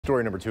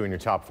Story number 2 in your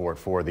top 4 at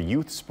 4. The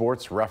youth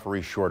sports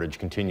referee shortage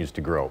continues to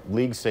grow.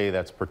 Leagues say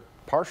that's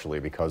partially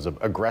because of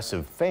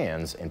aggressive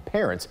fans and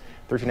parents.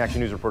 13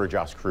 Action News reporter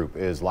Josh Krupp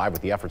is live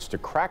with the efforts to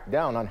crack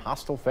down on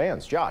hostile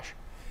fans. Josh.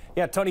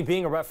 Yeah, Tony,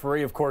 being a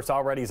referee, of course,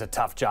 already is a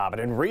tough job, and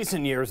in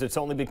recent years, it's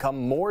only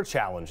become more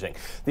challenging.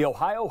 The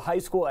Ohio High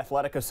School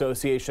Athletic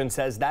Association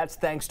says that's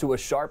thanks to a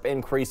sharp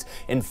increase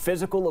in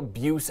physical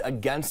abuse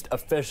against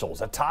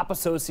officials. A top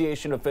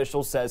association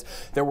official says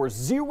there were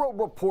 0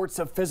 reports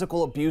of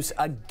physical abuse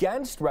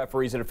against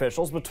referees and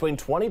officials between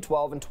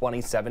 2012 and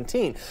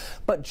 2017.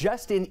 But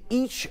just in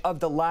each of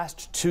the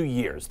last 2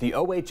 years, the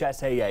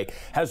OHSAA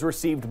has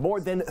received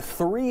more than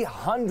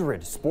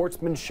 300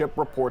 sportsmanship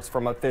reports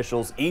from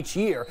officials each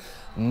year,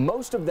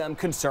 most of them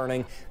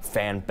concerning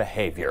fan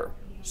behavior.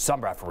 Some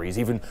referees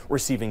even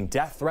receiving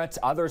death threats.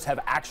 Others have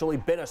actually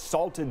been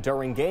assaulted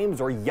during games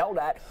or yelled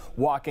at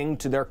walking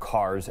to their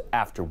cars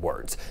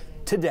afterwards.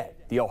 Today,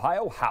 the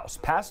Ohio House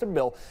passed a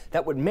bill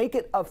that would make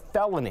it a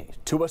felony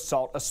to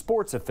assault a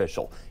sports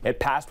official. It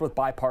passed with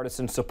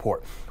bipartisan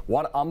support.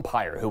 One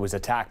umpire who was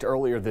attacked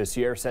earlier this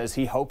year says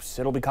he hopes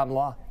it'll become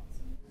law.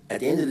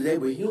 At the end of the day,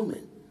 we're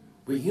human.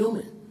 We're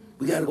human.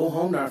 We got to go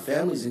home to our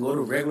families and go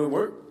to regular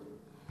work.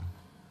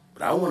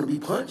 But I don't want to be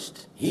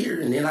punched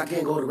here and then I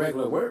can't go to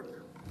regular work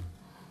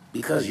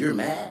because you're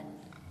mad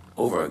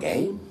over a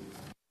game.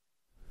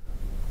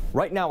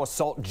 Right now,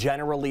 assault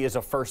generally is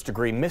a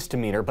first-degree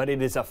misdemeanor, but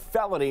it is a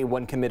felony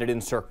when committed in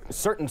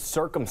certain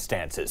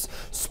circumstances.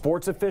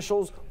 Sports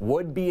officials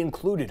would be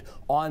included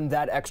on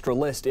that extra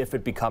list if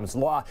it becomes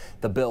law.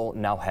 The bill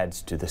now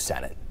heads to the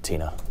Senate.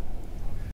 Tina.